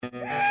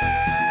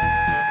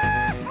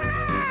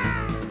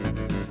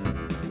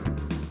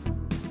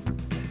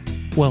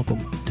Welcome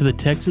to the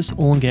Texas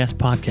Oil and Gas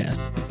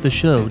Podcast, the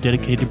show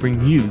dedicated to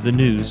bring you the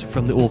news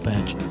from the oil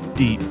patch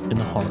deep in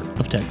the heart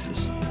of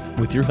Texas,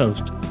 with your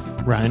host,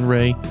 Ryan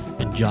Ray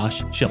and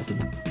Josh Shelton.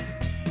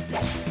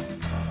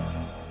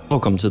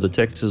 Welcome to the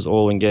Texas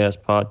Oil and Gas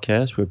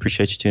Podcast. We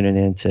appreciate you tuning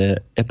in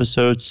to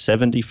episode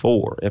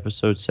 74.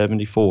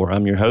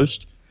 I'm your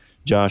host,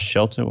 Josh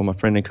Shelton, with my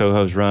friend and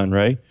co-host, Ryan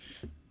Ray.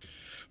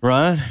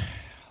 Ryan,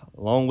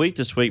 long week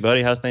this week,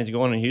 buddy. How's things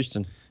going in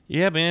Houston?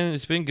 Yeah, man,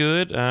 it's been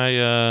good.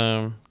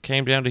 I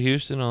came down to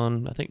Houston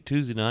on, I think,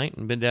 Tuesday night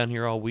and been down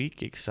here all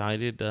week.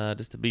 Excited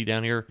just to be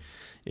down here.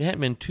 It hadn't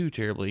been too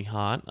terribly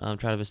hot. I'm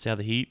trying to stay out of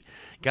the heat.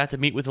 Got to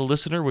meet with a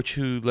listener,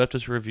 who left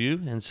us a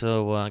review, and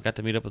so I got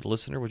to meet up with a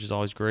listener, which is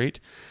always great.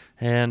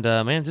 And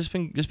man, just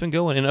been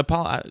going. And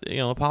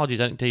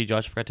apologies, I didn't tell you,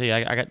 Josh. I forgot to tell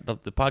you, I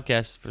got the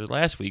podcast for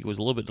last week was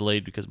a little bit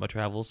delayed because of my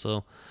travel.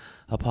 So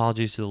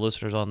apologies to the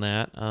listeners on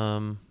that.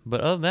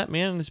 But other than that,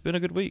 man, it's been a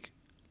good week.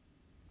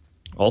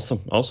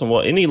 Awesome.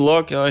 Well, any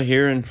luck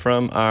hearing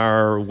from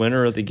our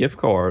winner of the gift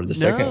card, the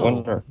second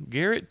winner?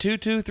 Garrett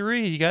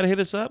 223. You got to hit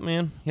us up,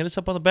 man. Hit us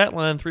up on the bat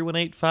line,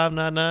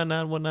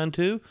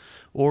 318-599-9192,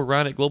 or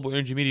Ryan at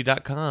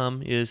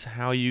globalenergymedia.com is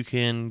how you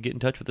can get in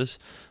touch with us.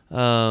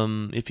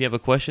 If you have a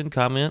question,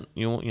 comment,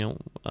 you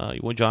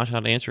want Josh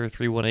on to answer,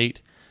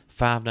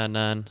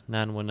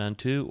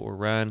 318-599-9192, or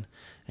Ryan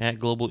at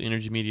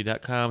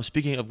globalenergymedia.com.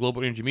 Speaking of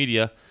Global Energy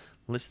Media,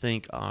 let's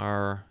thank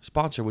our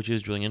sponsor, which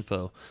is Drilling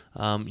Info.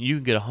 You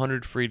can get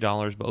 $100 free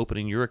by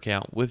opening your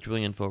account with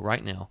Drilling Info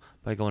right now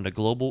by going to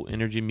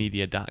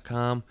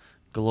globalenergymedia.com,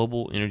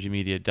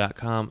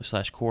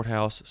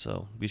 globalenergymedia.com/courthouse.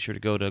 So be sure to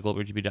go to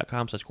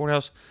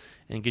globalenergymedia.com/courthouse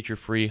and get your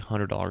free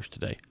 $100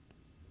 today.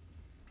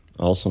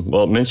 Awesome.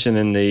 Well, mentioned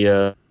in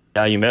the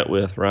guy you met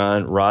with,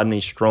 Ryan,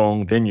 Rodney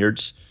Strong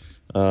Vineyards.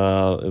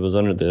 It was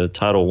under the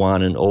title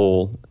Wine and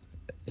Oil.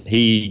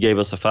 He gave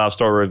us a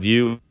 5-star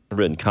review,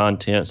 written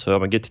content, so I'm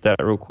going to get to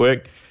that real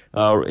quick.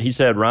 He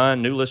said,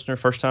 Ryan, new listener,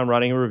 first time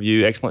writing a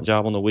review. Excellent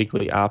job on the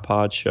weekly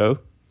iPod show.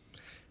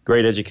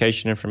 Great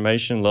education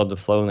information. Love the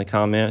flow in the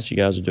comments. You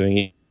guys are doing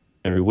it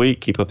every week.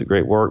 Keep up the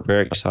great work.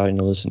 Very exciting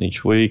to listen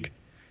each week.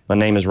 My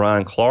name is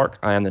Ryan Clark.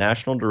 I am the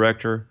National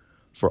Director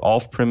for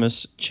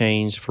Off-Premise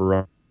Chains for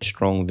Rodney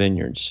Strong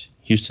Vineyards.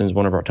 Houston is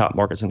one of our top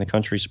markets in the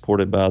country,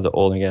 supported by the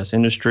oil and gas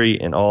industry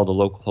and all the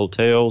local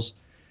hotels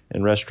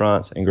and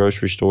restaurants and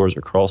grocery stores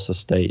across the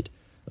state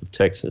of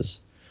Texas.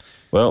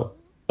 Well,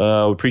 we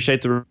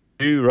appreciate the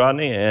review,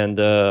 Rodney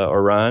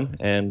or Ryan,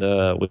 and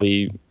I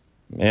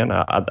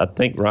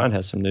think Ryan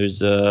has some news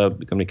going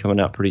to be coming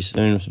out pretty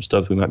soon. Some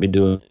stuff we might be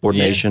doing,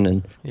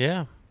 coordination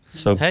yeah.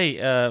 So hey,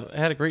 I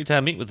had a great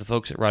time meeting with the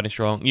folks at Rodney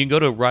Strong. You can go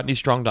to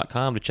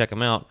rodneystrong.com to check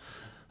them out.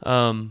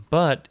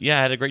 But yeah,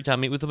 I had a great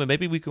time meeting with them, and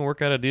maybe we can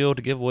work out a deal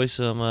to give away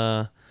some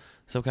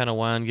kind of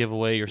wine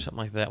giveaway or something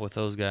like that with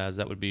those guys.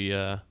 That would be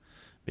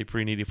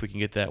pretty neat if we can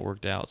get that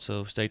worked out.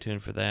 So stay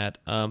tuned for that.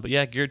 But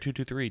yeah, Garrett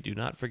 223. Do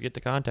not forget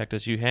to contact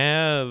us. You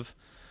have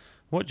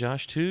what,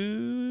 Josh?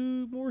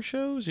 2 more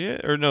shows?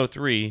 Yeah, or no,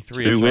 3.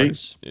 2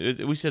 weeks.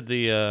 We said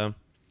the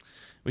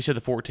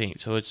 14th,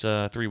 so it's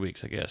 3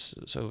 weeks, I guess.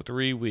 So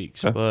 3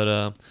 weeks. Okay.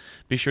 But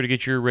be sure to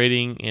get your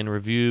rating and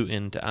review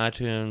into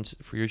iTunes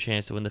for your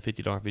chance to win the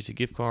 $50 Visa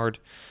gift card.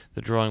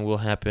 The drawing will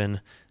happen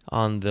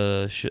on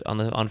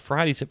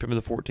Friday, September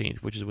the 14th,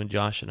 which is when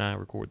Josh and I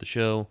record the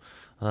show.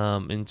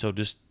 And so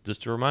just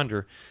a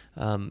reminder,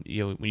 when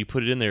you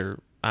put it in there,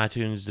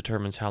 iTunes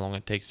determines how long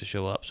it takes to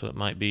show up. So it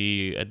might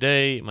be a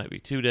day, it might be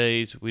 2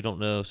 days, we don't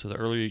know. So the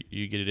earlier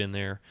you get it in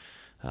there,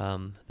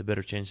 the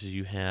better chances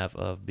you have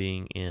of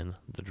being in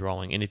the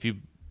drawing. And if you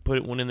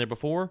put one in there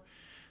before,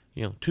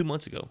 2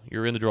 months ago,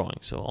 you're in the drawing.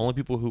 So only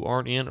people who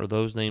aren't in are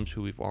those names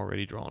who we've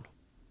already drawn.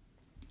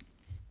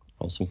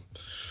 Awesome.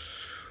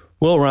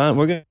 Well, Ryan,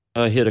 we're going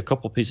to hit a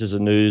couple pieces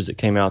of news that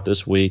came out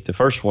this week. The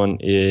first one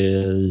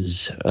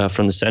is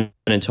from the San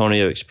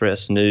Antonio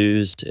Express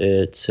News.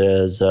 It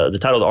says the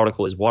title of the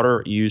article is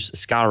 "Water Use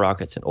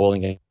Skyrockets in Oil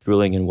and Gas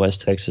Drilling in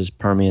West Texas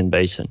Permian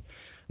Basin."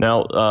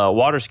 Now,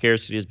 water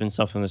scarcity has been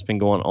something that's been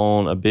going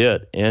on a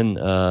bit in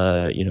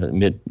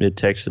mid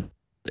Texas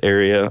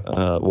area.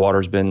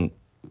 Water's been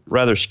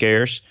rather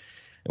scarce.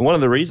 And one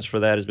of the reasons for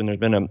that has been there's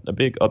been a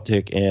big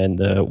uptick in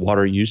the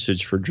water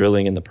usage for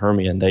drilling in the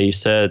Permian. They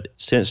said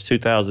since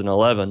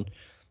 2011,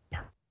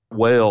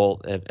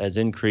 well has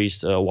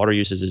increased, water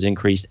usage has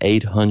increased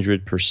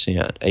 800%.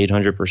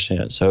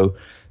 800%. So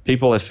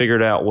people have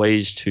figured out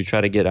ways to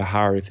try to get a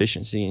higher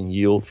efficiency and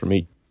yield from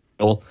each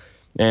well.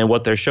 And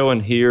what they're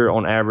showing here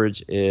on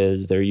average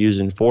is they're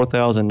using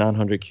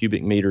 4,900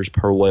 cubic meters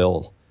per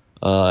well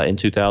in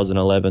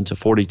 2011 to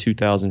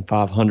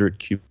 42,500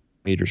 cubic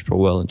meters per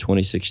well in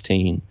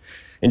 2016.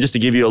 And just to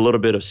give you a little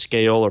bit of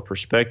scale or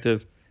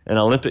perspective, an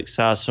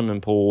Olympic-sized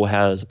swimming pool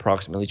has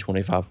approximately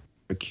 2,500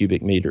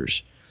 cubic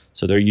meters.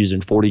 So they're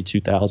using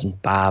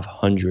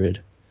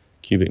 42,500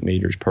 cubic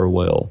meters per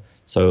well.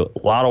 So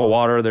a lot of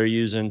water they're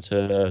using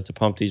to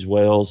pump these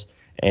wells,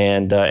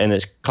 and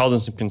it's causing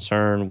some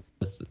concern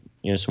with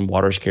some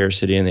water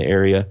scarcity in the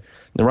area.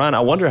 Now, Ryan, I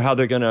wonder how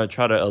they're going to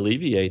try to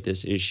alleviate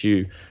this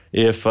issue.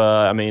 If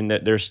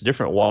there's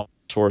different water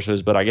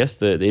sources, but I guess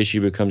the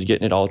issue becomes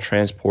getting it all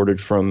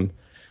transported from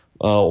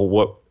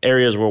what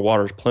areas where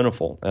water is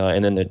plentiful,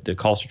 and then the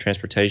cost of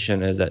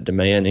transportation as that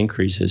demand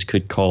increases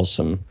could cause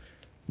some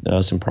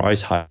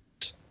price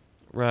hikes.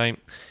 Right.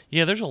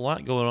 Yeah, there's a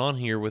lot going on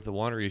here with the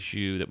water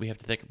issue that we have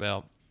to think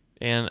about.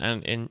 And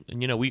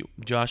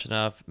Josh and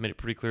I have made it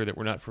pretty clear that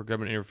we're not for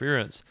government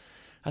interference.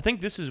 I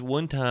think this is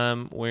one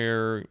time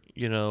where,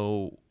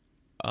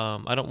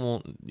 I don't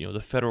want, the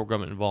federal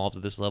government involved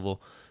at this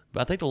level,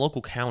 but I think the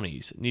local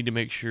counties need to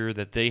make sure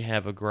that they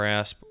have a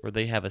grasp or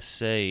they have a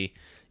say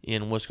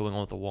in what's going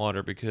on with the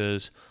water,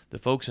 because the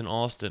folks in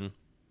Austin,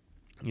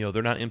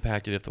 they're not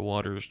impacted if the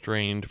water is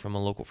drained from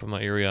an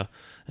area.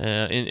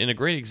 And a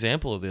great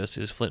example of this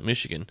is Flint,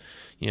 Michigan.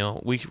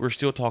 We're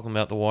still talking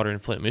about the water in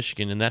Flint,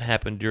 Michigan, and that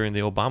happened during the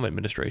Obama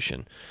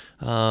administration.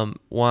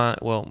 Why?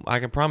 Well, I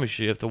can promise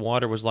you, if the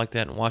water was like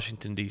that in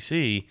Washington,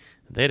 D.C.,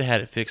 they'd have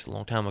had it fixed a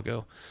long time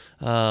ago.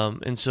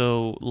 And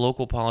so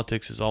local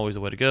politics is always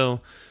the way to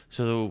go.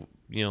 So,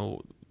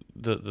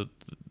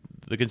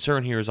 the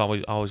concern here is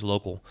always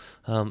local.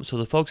 So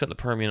the folks at the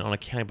Permian on a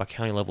county by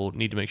county level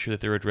need to make sure that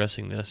they're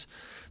addressing this.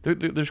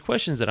 There's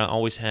questions that I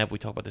always have. We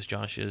talk about this,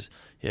 Josh.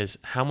 Is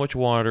how much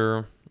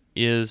water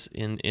is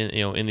in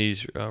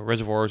these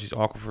reservoirs, these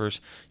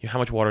aquifers? How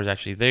much water is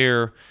actually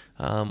there?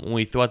 When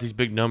we throw out these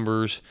big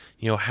numbers,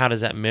 how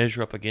does that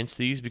measure up against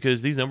these?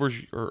 Because these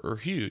numbers are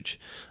huge.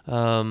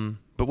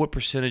 But what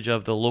percentage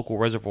of the local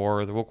reservoir,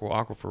 or the local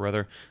aquifer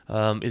rather,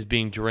 is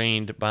being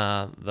drained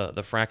by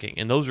the fracking?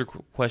 And those are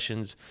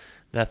questions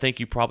that I think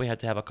you probably have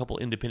to have a couple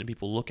independent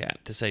people look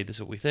at to say, this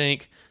is what we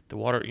think, the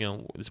water,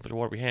 this is how much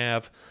water we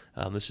have,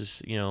 this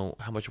is,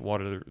 how much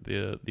water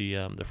the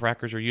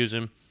frackers are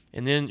using.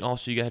 And then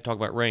also you got to talk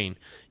about rain.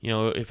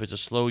 If it's a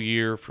slow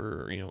year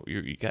for,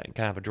 you got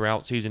kind of a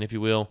drought season, if you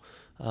will,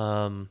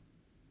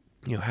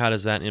 how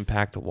does that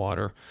impact the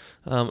water?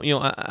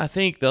 I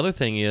think the other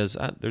thing is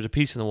there's a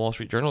piece in the Wall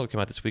Street Journal that came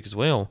out this week as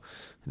well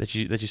that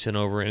you sent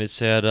over, and it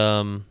said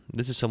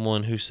this is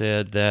someone who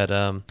said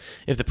that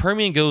if the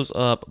Permian goes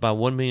up by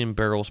 1 million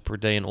barrels per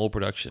day in oil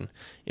production,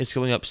 it's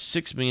going up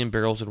 6 million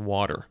barrels in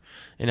water.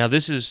 And now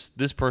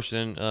this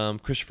person,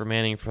 Christopher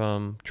Manning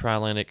from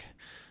Tri-Atlantic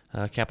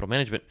Capital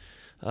Management.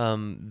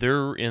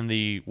 They're in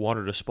the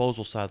water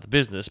disposal side of the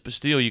business, but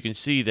still you can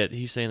see that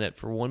he's saying that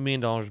for $1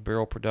 million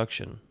barrel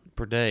production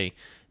per day,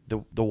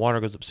 the water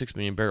goes up 6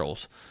 million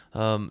barrels.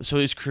 So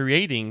it's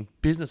creating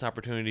business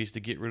opportunities to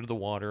get rid of the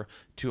water,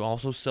 to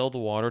also sell the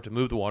water, to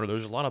move the water.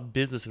 There's a lot of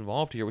business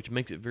involved here, which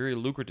makes it very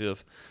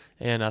lucrative.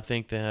 And I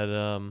think that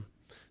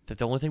that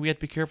the only thing we have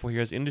to be careful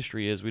here as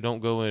industry is we don't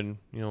go and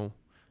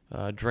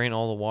drain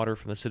all the water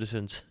from the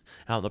citizens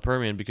out in the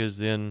Permian, because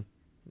then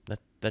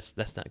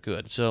that's not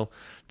good. So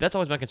that's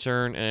always my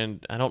concern,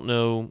 and I don't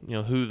know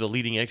who the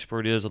leading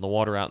expert is on the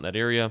water out in that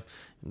area.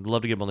 I'd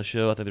love to get him on the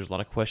show. I think there's a lot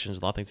of questions,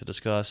 a lot of things to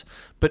discuss.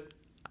 But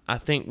I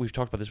think we've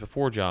talked about this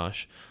before,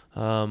 Josh.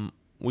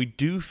 We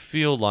do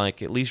feel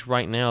like, at least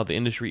right now, the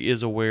industry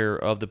is aware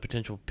of the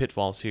potential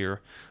pitfalls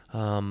here,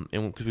 and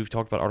because we've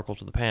talked about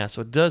articles in the past.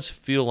 So it does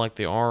feel like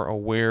they are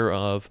aware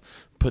of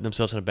putting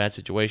themselves in a bad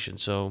situation.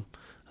 So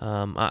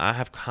I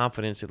have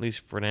confidence, at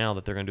least for now,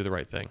 that they're going to do the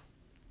right thing.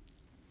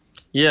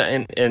 Yeah,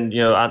 and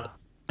I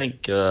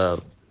think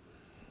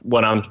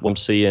what I'm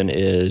seeing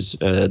is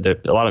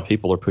that a lot of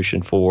people are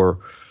pushing for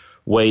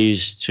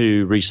ways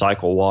to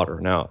recycle water.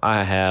 Now,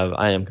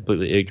 I am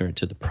completely ignorant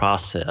to the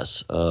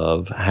process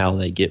of how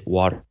they get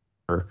water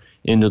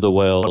into the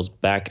wells,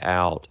 back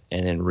out,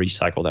 and then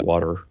recycle that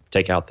water,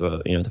 take out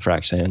the the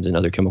frac sands and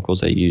other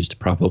chemicals they use to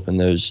prop open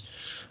those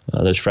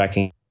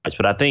fracking sites.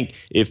 But I think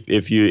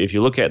if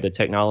you look at the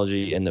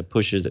technology and the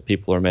pushes that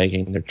people are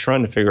making, they're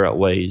trying to figure out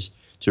ways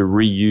to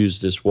reuse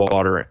this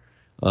water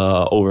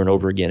over and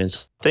over again. And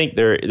so I think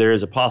there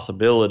is a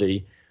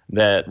possibility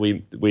that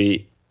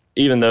we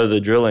even though the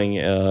drilling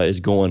is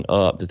going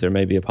up, that there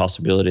may be a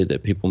possibility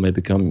that people may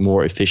become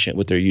more efficient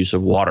with their use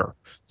of water.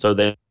 So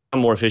they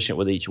become more efficient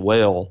with each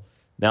well.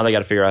 Now they got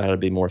to figure out how to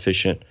be more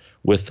efficient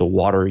with the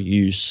water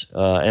use.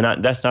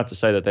 And that's not to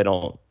say that they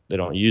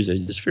don't use it.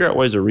 Just figure out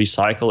ways to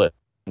recycle it,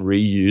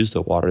 reuse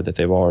the water that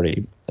they've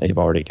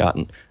already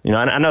gotten.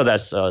 I know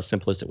that's a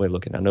simplistic way of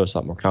looking. I know it's a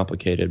lot more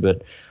complicated,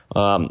 but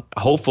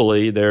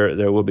hopefully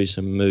there will be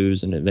some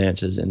moves and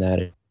advances in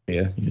that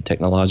area,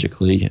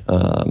 technologically,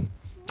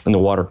 in the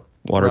water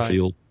right.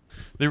 field.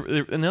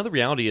 And the other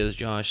reality is,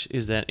 Josh,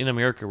 is that in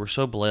America we're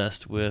so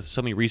blessed with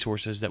so many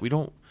resources that we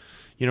don't,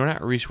 we're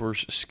not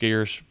resource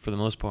scarce for the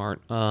most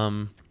part.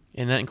 And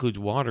that includes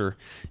water.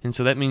 And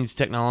so that means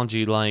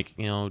technology like,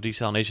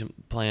 desalination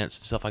plants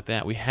and stuff like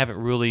that, we haven't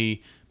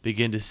really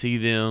begun to see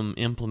them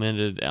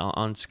implemented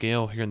on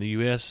scale here in the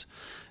U.S.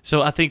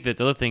 So I think that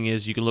the other thing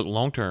is you can look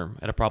long-term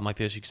at a problem like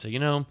this. You can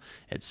say,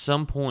 at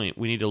some point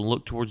we need to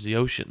look towards the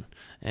ocean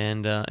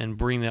and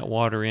bring that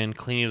water in,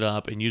 clean it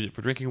up, and use it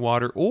for drinking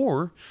water.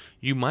 Or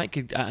you might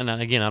could, and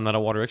again, I'm not a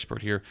water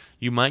expert here,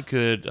 you might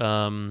could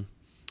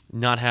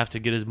not have to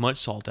get as much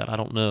salt out. I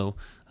don't know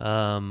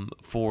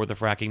for the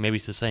fracking. Maybe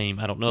it's the same.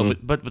 I don't know.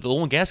 But the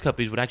oil and gas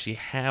companies would actually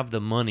have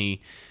the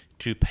money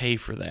to pay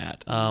for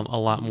that a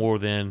lot more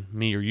than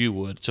me or you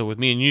would. So with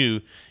me and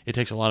you, it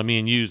takes a lot of me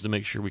and yous to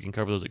make sure we can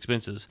cover those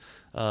expenses.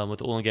 With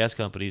the oil and gas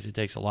companies, it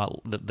takes a lot.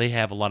 They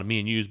have a lot of me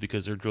and yous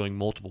because they're drilling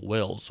multiple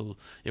wells, so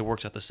it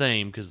works out the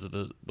same because of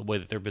the way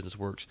that their business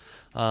works.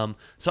 So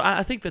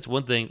I think that's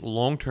one thing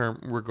long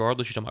term,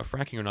 regardless you're talking about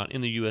fracking or not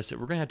in the U.S.,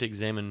 that we're going to have to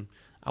examine.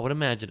 I would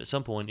imagine at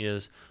some point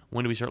is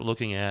when do we start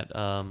looking at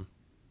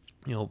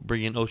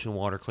bringing in ocean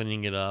water,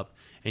 cleaning it up,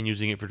 and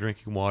using it for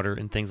drinking water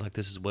and things like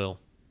this as well.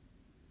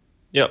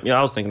 Yeah,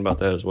 I was thinking about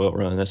that as well,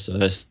 Ryan. That's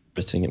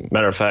interesting.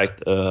 Matter of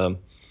fact,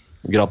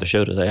 get off the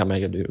show today, I may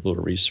go do a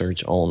little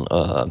research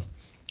on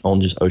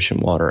just ocean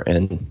water,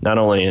 and not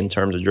only in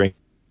terms of drinking,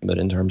 but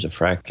in terms of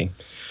fracking.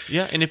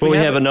 Yeah, and if we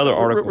have another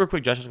article, real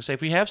quick, Josh, I was going to say, if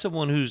we have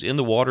someone who's in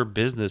the water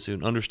business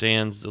and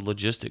understands the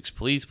logistics,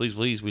 please,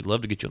 we'd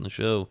love to get you on the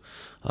show.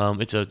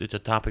 It's a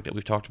topic that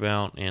we've talked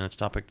about, and it's a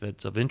topic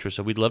that's of interest.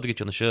 So we'd love to get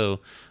you on the show.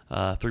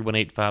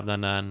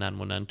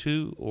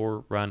 318-599-9192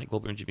 or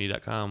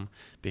Ryan@globalenergymedia.com.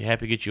 Be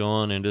happy to get you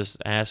on and just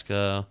ask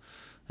the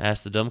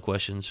dumb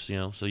questions,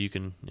 so you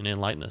can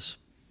enlighten us.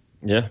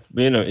 Yeah,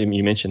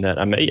 you mentioned that.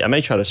 I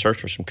may try to search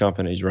for some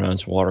companies, run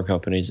some water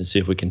companies, and see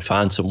if we can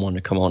find someone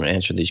to come on and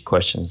answer these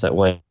questions. That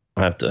way,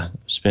 I have to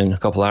spend a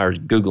couple hours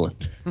Googling,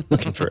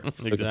 looking for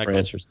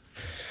answers.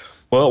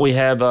 Well, we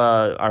have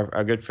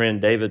our good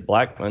friend David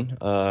Blackman.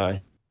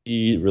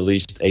 He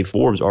released a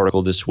Forbes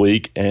article this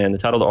week, and the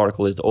title of the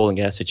article is "The Oil and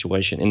Gas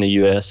Situation in the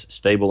U.S.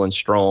 Stable and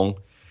Strong."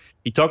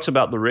 He talks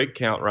about the rig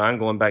count, Ryan,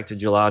 going back to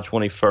July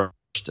 21st.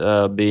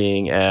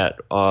 Being at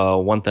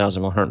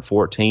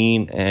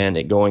 1,114 and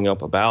it going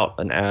up about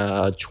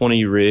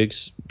 20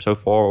 rigs so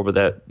far over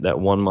that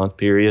 1 month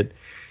period.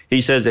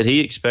 He says that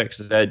he expects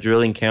that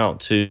drilling count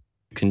to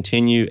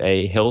continue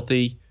a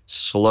healthy,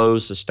 slow,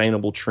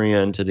 sustainable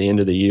trend to the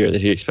end of the year,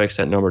 that he expects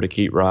that number to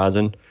keep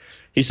rising.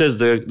 He says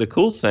the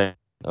cool thing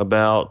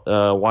about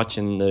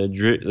watching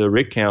the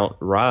rig count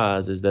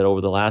rise is that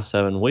over the last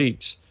 7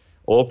 weeks,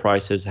 oil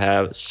prices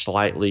have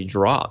slightly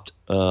dropped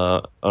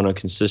on a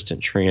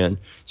consistent trend.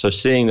 So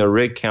seeing the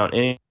rig count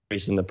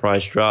increase and the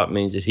price drop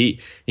means that he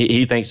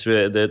thinks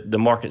that the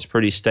market's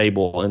pretty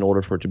stable in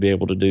order for it to be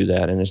able to do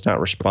that, and it's not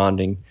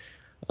responding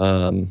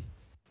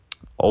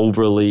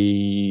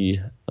overly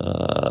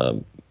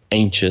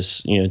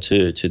anxious,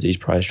 to these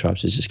price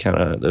drops. It's just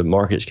the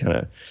market's kind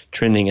of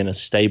trending in a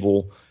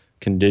stable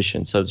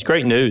condition. So it's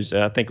great news.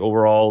 I think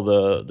overall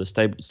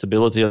the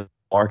stability of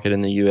the market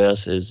in the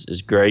U.S.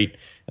 is great.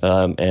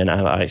 And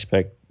I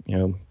expect,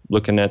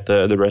 looking at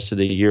the rest of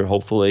the year,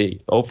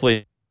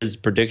 hopefully his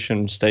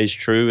prediction stays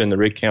true and the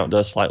rig count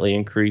does slightly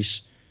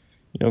increase,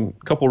 a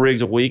couple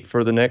rigs a week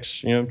for the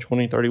next,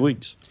 20, 30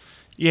 weeks.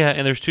 Yeah,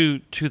 and there's two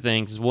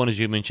things. One, as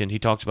you mentioned, he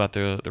talks about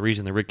the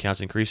reason the rig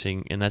count's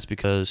increasing, and that's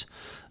because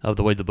of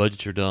the way the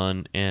budgets are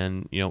done.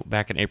 And,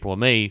 back in April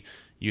and May,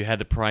 you had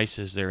the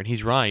prices there, and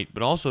he's right.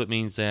 But also it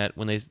means that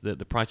when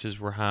the prices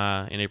were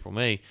high in April,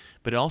 May,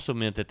 but it also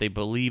meant that they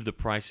believe the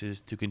prices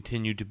to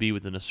continue to be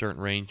within a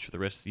certain range for the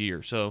rest of the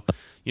year. So,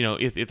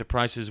 if the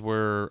prices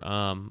were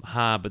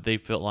high, but they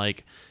felt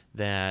like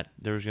that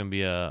there was going to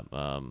be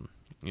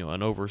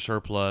an over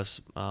surplus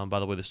by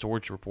the way the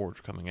storage reports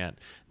are coming at,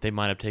 they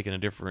might have taken a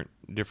different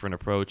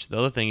approach. The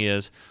other thing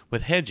is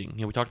with hedging.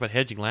 We talked about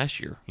hedging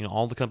last year.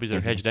 All the companies that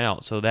are hedged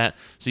out. So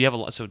you have a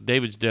lot. So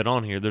David's dead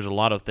on here. There's a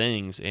lot of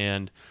things,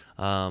 and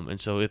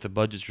so if the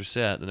budgets are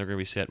set, then they're going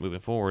to be set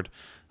moving forward,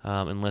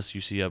 unless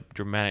you see a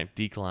dramatic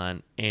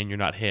decline and you're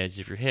not hedged.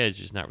 If you're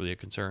hedged, it's not really a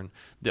concern.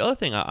 The other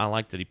thing I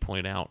like that he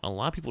pointed out, a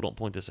lot of people don't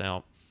point this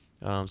out.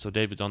 So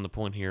David's on the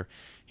point here.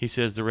 He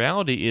says the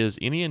reality is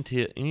any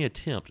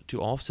attempt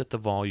to offset the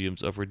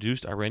volumes of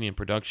reduced Iranian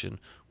production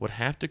would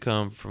have to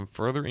come from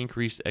further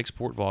increased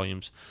export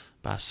volumes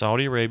by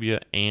Saudi Arabia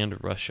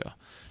and Russia.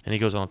 And he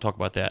goes on to talk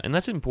about that. And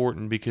that's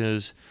important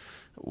because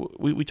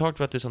we talked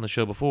about this on the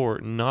show before.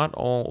 Not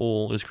all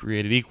oil is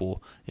created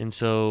equal. And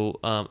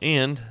so,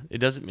 and it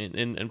doesn't mean,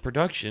 in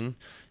production,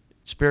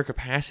 spare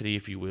capacity,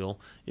 if you will,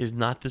 is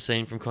not the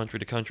same from country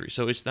to country.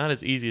 So it's not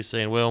as easy as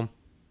saying, well,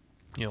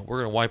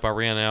 we're going to wipe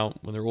Iran out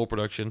when their oil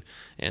production,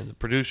 and the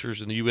producers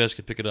in the U.S.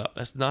 can pick it up.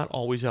 That's not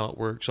always how it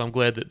works. So I'm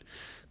glad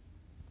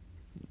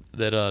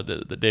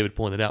that David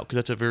pointed out, because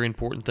that's a very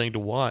important thing to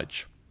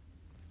watch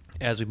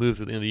as we move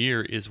through the end of the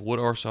year, is what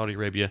are Saudi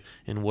Arabia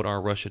and what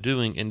are Russia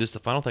doing. And just the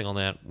final thing on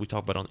that, we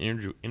talk about on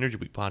the Energy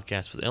Week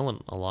podcast with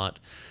Ellen a lot,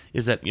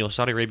 is that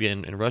Saudi Arabia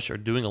and Russia are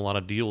doing a lot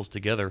of deals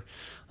together.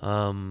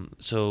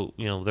 So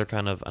they're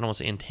kind of, I don't want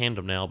to say in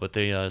tandem now, but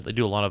they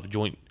do a lot of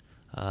joint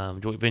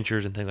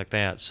ventures and things like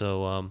that.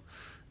 So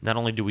not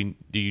only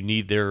do you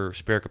need their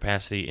spare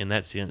capacity in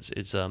that sense,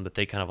 it's that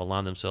they kind of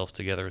align themselves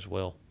together as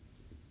well.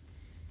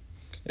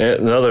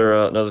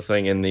 Another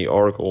thing in the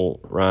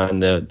article, Ryan,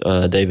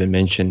 that David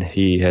mentioned,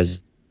 he has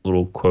a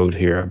little quote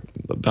here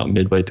about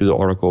midway through the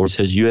article. It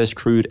says, U.S.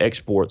 crude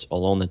exports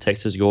along the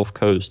Texas Gulf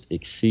Coast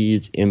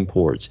exceeds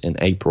imports in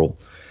April.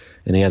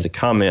 And he has a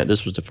comment: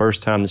 "This was the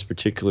first time this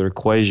particular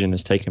equation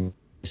has taken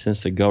place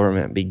since the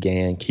government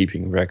began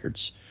keeping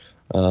records."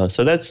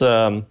 So that's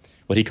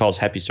what he calls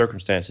happy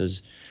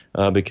circumstances,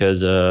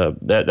 because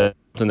that's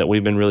something that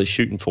we've been really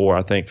shooting for,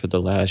 I think, for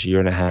the last year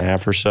and a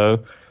half or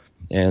so.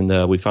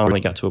 And we finally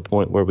got to a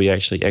point where we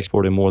actually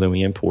exported more than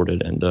we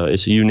imported. And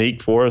it's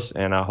unique for us,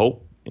 and I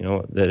hope,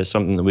 that it's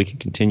something that we can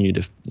continue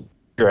to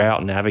figure out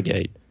and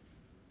navigate.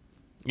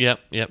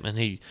 Yep.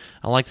 And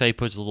I like how he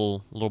puts a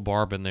little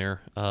barb in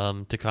there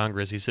to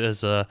Congress. He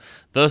says,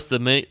 thus the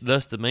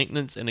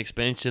maintenance and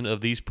expansion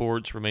of these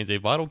ports remains a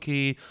vital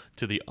key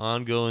to the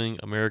ongoing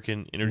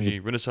American energy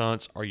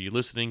renaissance. Are you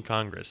listening,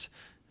 Congress?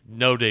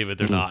 No, David,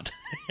 they're not.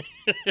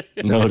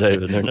 No,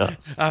 David, they're not.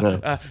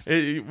 No.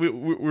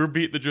 We're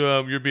beating the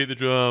drum. You're beating the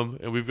drum,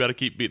 and we've got to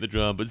keep beating the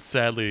drum. But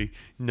sadly,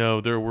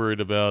 no, they're worried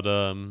about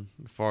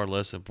far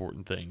less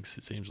important things,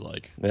 it seems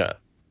like. Yeah,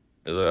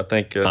 I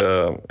think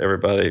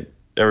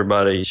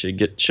everybody should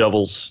get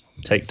shovels,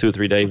 take 2 or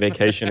 3 day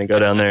vacation, and go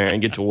down there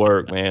and get to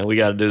work. Man, we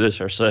got to do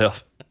this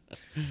ourselves.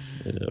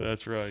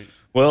 That's right.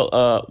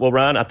 Well,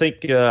 Ryan, I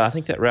think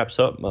that wraps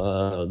up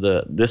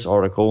this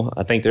article.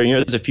 I think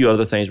there's a few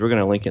other things. We're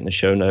going to link it in the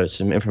show notes,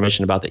 some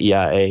information about the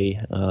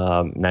EIA,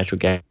 natural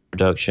gas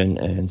production,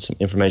 and some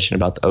information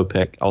about the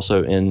OPEC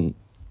also in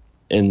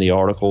the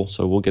article.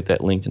 So we'll get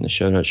that linked in the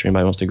show notes if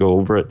anybody wants to go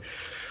over it.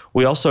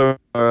 We also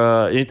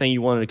anything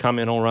you wanted to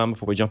comment on, Ryan,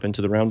 before we jump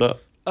into the roundup?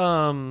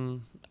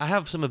 I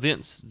have some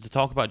events to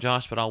talk about,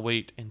 Josh, but I'll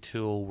wait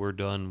until we're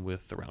done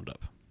with the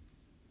roundup.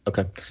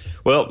 Okay.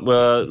 Well,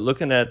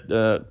 looking at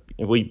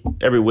we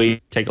every week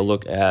take a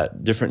look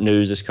at different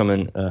news that's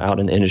coming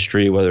out in the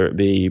industry, whether it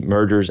be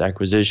mergers,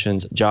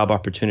 acquisitions, job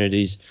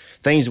opportunities,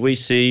 things we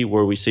see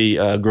where we see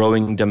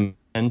growing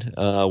demand,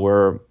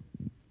 where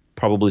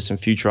probably some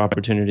future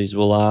opportunities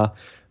will lie.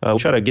 We'll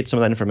try to get some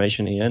of that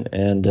information in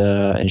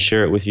and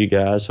share it with you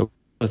guys. So one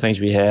of the things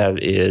we have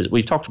is,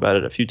 we've talked about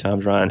it a few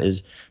times, Ryan,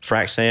 is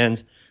frac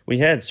sands. We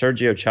had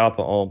Sergio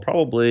Chapa on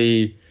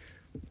probably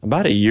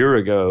about a year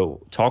ago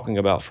talking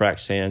about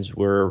frac sands,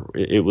 where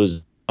it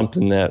was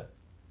something that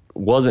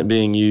wasn't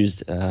being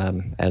used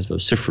as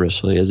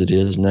vociferously as it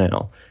is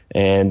now.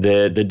 And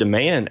the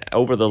demand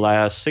over the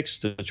last 6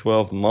 to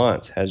 12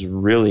 months has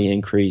really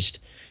increased.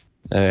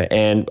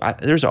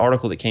 There's an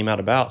article that came out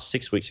about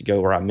 6 weeks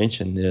ago where I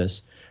mentioned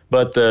this,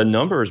 but the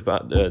numbers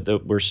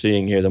that we're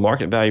seeing here, the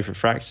market value for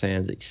frac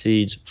sands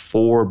exceeds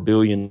 $4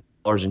 billion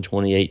in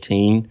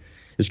 2018.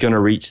 It's going to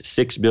reach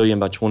 $6 billion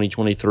by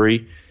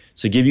 2023.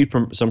 So to give you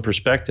some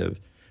perspective,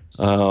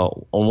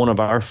 on one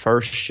of our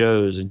first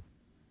shows in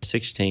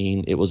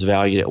 2016, it was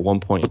valued at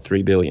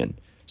 $1.3 billion.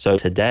 So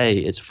today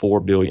it's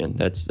 $4 billion.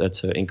 That's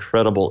an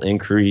incredible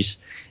increase,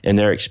 and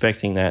they're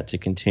expecting that to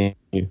continue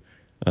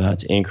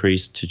to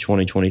increase to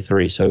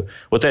 2023. So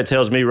what that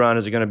tells me, Ron,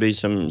 is there going to be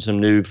some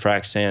new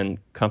frac sand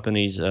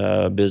companies,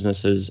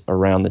 businesses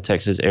around the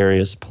Texas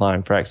area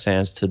supplying frac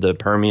sands to the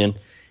Permian,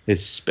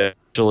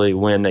 especially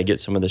when they get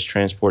some of this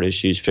transport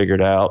issues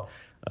figured out.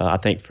 I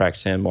think frac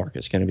sand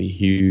market's going to be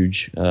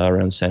huge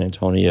around San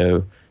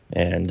Antonio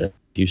and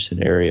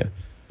Houston area.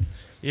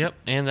 Yep,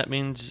 and that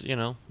means,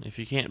 if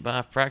you can't buy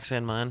a frac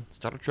sand mine,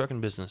 start a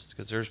trucking business,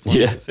 because there's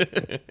plenty of,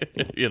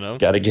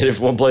 Got to get it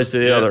from one place to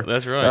the other.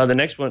 That's right. The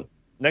next one,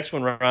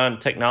 Ryan,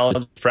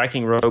 technology,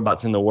 fracking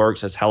robots in the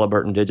works as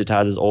Halliburton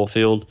digitizes oil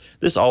field.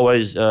 This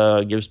always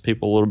gives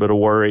people a little bit of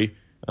worry.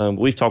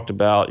 We've talked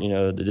about,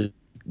 the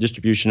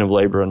distribution of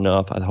labor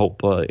enough. I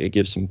hope it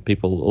gives some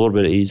people a little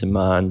bit of ease of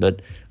mind.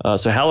 But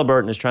so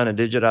Halliburton is trying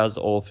to digitize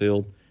the oil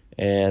field,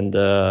 and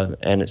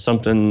it's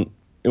something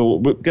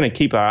we're going to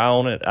keep our eye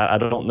on it. I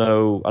don't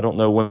know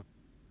when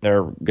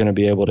they're going to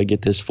be able to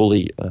get this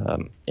fully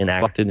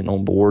enacted and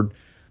on board,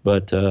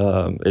 but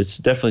it's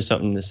definitely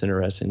something that's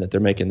interesting that they're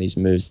making these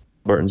moves.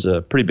 Halliburton's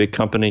a pretty big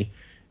company,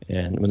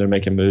 and when they're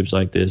making moves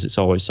like this, it's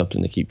always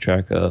something to keep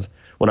track of.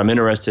 What I'm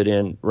interested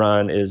in,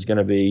 Ryan, is going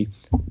to be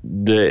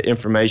the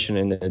information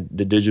and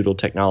the digital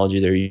technology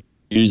they're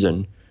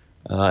using.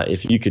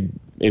 If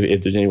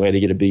there's any way to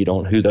get a beat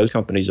on who those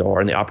companies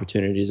are and the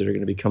opportunities that are going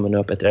to be coming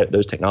up at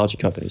those technology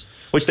companies,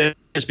 which they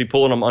just be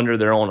pulling them under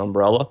their own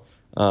umbrella,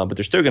 but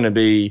they're still going to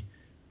be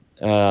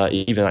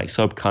even like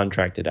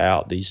subcontracted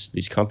out,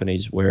 these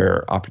companies,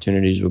 where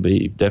opportunities will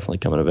be definitely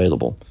coming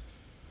available.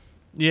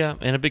 Yeah,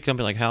 and a big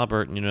company like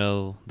Halliburton,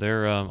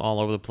 they're all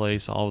over the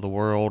place, all over the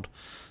world.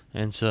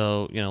 And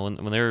so,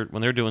 when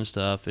they're doing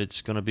stuff,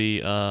 it's going to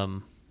be, I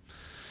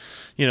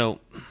guess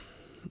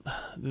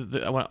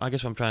what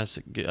I'm trying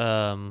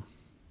to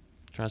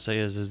say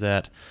is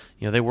that,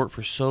 they work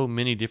for so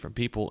many different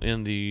people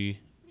in the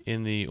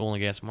oil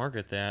and gas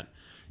market that,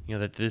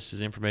 that this is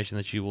information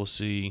that you will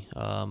see,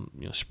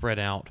 spread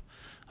out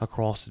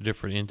across the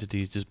different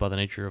entities just by the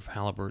nature of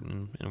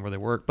Halliburton and where they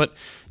work. But,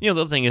 the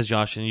other thing is,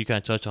 Josh, and you kind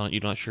of touched on it,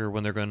 you're not sure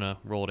when they're going to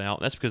roll it out.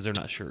 That's because they're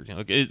not sure.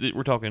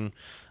 We're talking,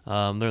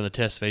 they're in the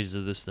test phases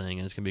of this thing,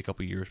 and it's going to be a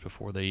couple of years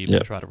before they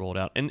even try to roll it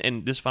out.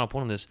 And this final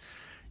point on this,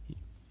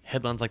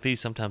 headlines like these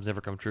sometimes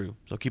never come true.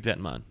 So keep that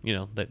in mind.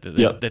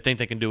 Yep. They think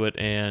they can do it,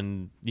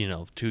 and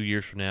 2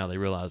 years from now they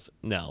realize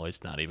no,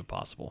 it's not even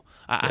possible.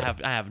 I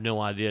have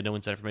no idea, no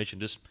inside information.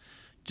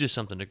 Just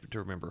something to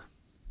remember.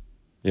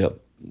 Yep.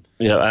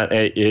 Yeah.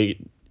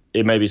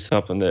 It may be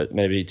something that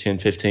maybe 10,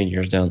 15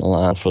 years down the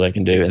line before they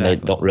can do, Exactly.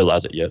 and they don't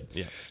realize it yet.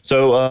 Yeah.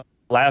 So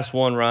last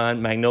one,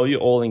 Ryan. Magnolia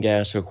Oil and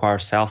Gas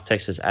acquires South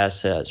Texas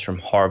assets from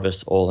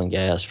Harvest Oil and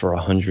Gas for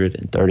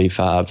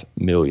 $135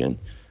 million.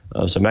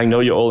 So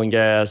Magnolia Oil and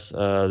Gas,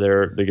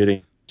 they're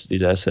getting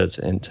these assets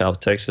in South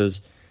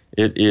Texas.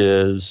 It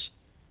is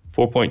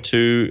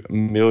 4.2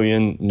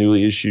 million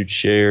newly issued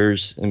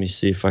shares. Let me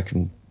see if I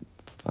can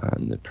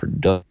find the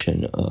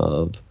production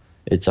of.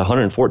 It's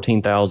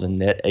 114,000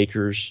 net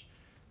acres,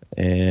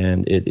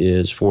 and it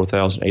is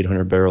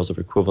 4,800 barrels of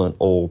equivalent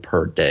oil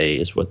per day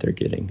is what they're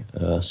getting.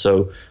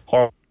 So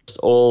Harvest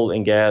Oil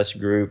and Gas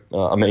Group,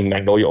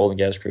 Magnolia Oil and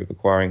Gas Group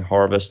acquiring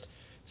Harvest.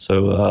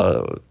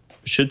 So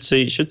should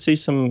see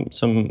some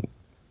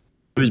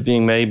moves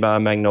being made by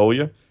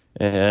Magnolia,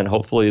 and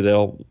hopefully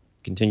they'll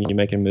continue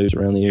making moves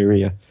around the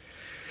area.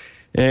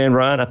 And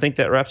Ryan, I think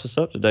that wraps us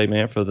up today,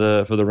 man, for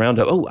the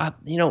roundup. Oh,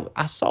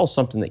 I saw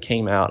something that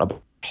came out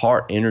about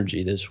Hart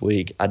Energy this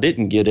week. I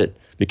didn't get it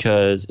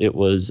because it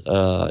was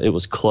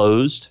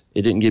closed.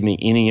 It didn't give me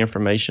any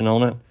information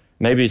on it.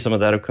 Maybe some of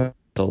that will come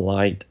to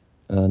light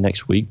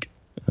next week.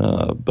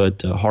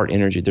 But Hart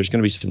Energy, there's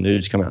going to be some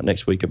news coming out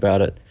next week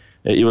about it.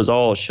 It was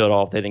all shut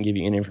off. They didn't give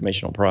you any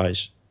information on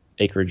price,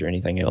 acreage, or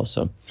anything else.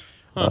 So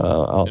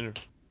I'll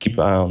keep an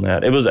eye on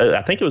that.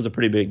 I think it was a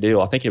pretty big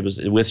deal. I think it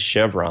was with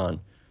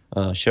Chevron.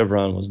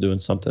 Chevron was doing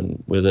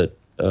something with it.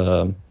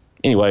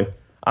 Anyway,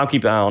 I'll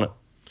keep an eye on it.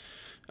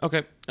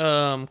 Okay.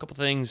 A couple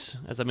things.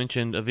 As I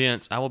mentioned,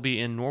 events. I will be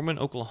in Norman,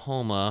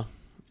 Oklahoma,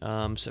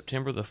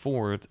 September the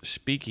 4th,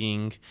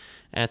 speaking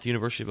at the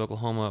University of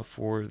Oklahoma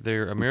for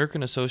their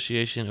American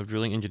Association of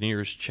Drilling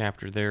Engineers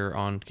chapter there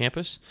on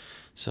campus.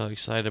 So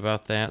excited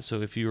about that.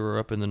 So if you are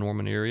up in the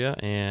Norman area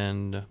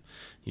and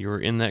you're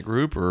in that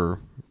group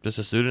or just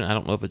a student, I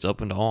don't know if it's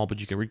open to all, but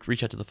you can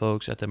reach out to the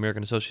folks at the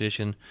American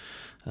Association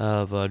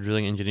of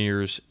Drilling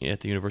Engineers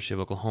at the University of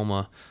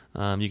Oklahoma.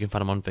 You can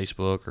find them on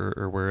Facebook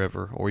or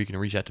wherever, or you can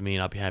reach out to me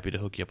and I'll be happy to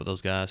hook you up with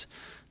those guys.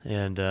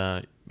 And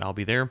I'll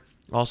be there.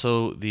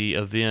 Also, the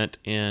event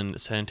in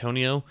San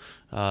Antonio,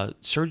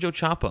 Sergio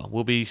Chapa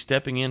will be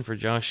stepping in for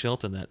Josh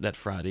Shelton that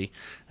Friday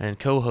and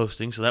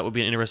co-hosting, so that would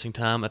be an interesting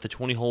time at the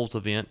 20 Holes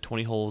event,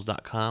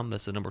 20holes.com.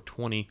 That's the number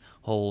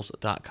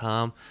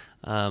 20holes.com.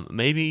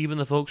 Maybe even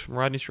the folks from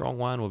Rodney Strong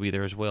Wine will be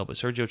there as well, but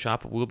Sergio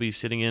Chapa will be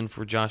sitting in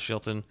for Josh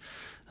Shelton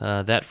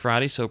that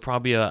Friday, so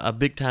probably a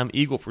big-time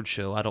Eagleford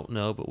show. I don't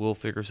know, but we'll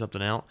figure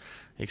something out.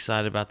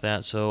 Excited about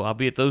that. So I'll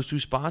be at those two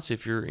spots.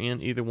 If you're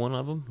in either one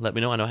of them, let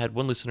me know. I know I had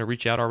one listener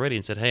reach out already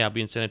and said, hey, I'll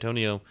be in San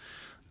Antonio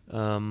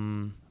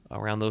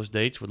around those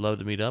dates. Would love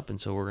to meet up, and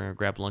so we're going to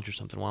grab lunch or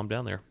something while I'm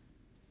down there.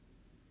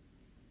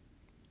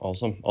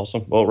 Awesome.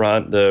 Well,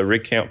 Ryan, the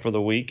rig count for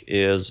the week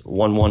is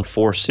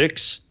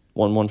 1146.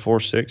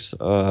 1146.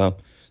 As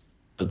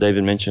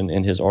David mentioned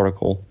in his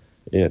article,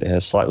 it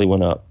has slightly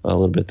went up a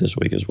little bit this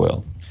week as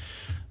well.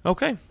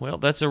 Okay, well,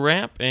 that's a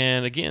wrap.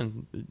 And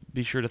again,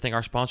 be sure to thank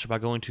our sponsor by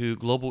going to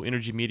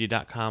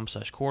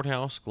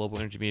globalenergymedia.com/courthouse,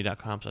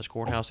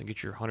 globalenergymedia.com/courthouse, and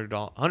get your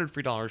 $100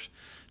 free dollars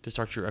to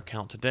start your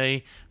account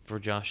today. For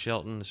Josh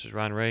Shelton, this is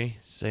Ryan Ray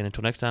saying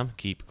until next time,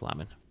 keep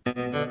climbing.